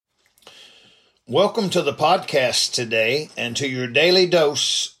Welcome to the podcast today and to your daily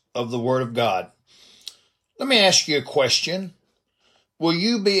dose of the Word of God. Let me ask you a question. Will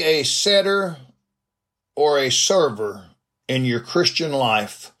you be a setter or a server in your Christian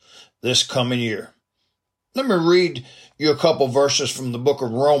life this coming year? Let me read you a couple verses from the book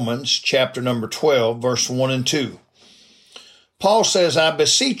of Romans, chapter number 12, verse 1 and 2. Paul says, I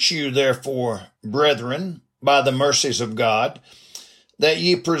beseech you, therefore, brethren, by the mercies of God, that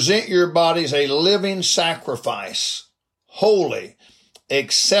ye present your bodies a living sacrifice, holy,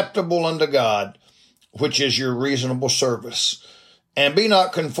 acceptable unto God, which is your reasonable service. And be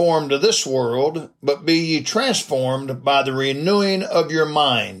not conformed to this world, but be ye transformed by the renewing of your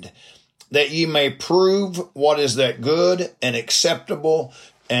mind, that ye may prove what is that good and acceptable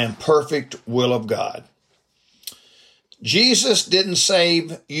and perfect will of God. Jesus didn't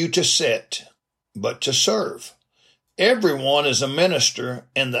save you to sit, but to serve. Everyone is a minister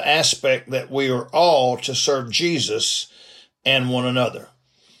in the aspect that we are all to serve Jesus and one another.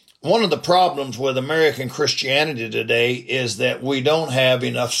 One of the problems with American Christianity today is that we don't have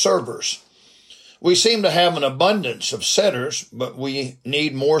enough servers. We seem to have an abundance of setters, but we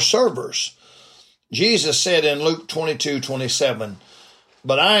need more servers. Jesus said in Luke 22:27,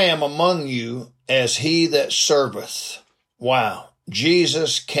 but I am among you as he that serveth. Wow,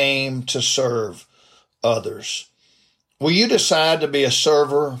 Jesus came to serve others. Will you decide to be a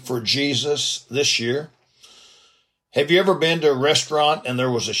server for Jesus this year? Have you ever been to a restaurant and there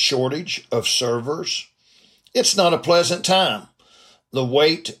was a shortage of servers? It's not a pleasant time. The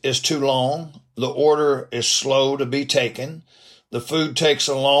wait is too long. The order is slow to be taken. The food takes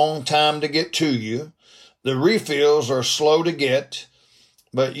a long time to get to you. The refills are slow to get,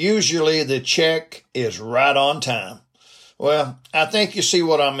 but usually the check is right on time. Well, I think you see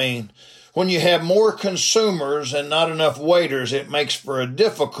what I mean. When you have more consumers and not enough waiters, it makes for a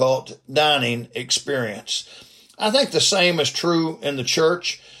difficult dining experience. I think the same is true in the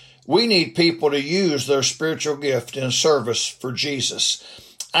church. We need people to use their spiritual gift in service for Jesus.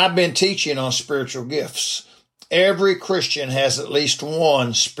 I've been teaching on spiritual gifts. Every Christian has at least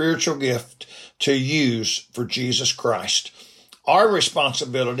one spiritual gift to use for Jesus Christ. Our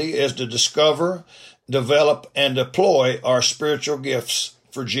responsibility is to discover, develop, and deploy our spiritual gifts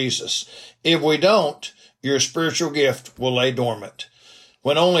for Jesus. If we don't, your spiritual gift will lay dormant.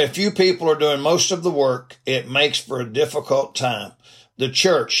 When only a few people are doing most of the work, it makes for a difficult time. The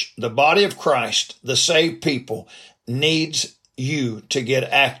church, the body of Christ, the saved people, needs you to get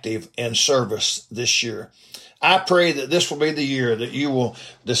active in service this year. I pray that this will be the year that you will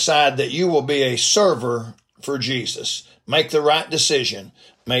decide that you will be a server for Jesus. Make the right decision.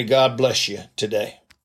 May God bless you today.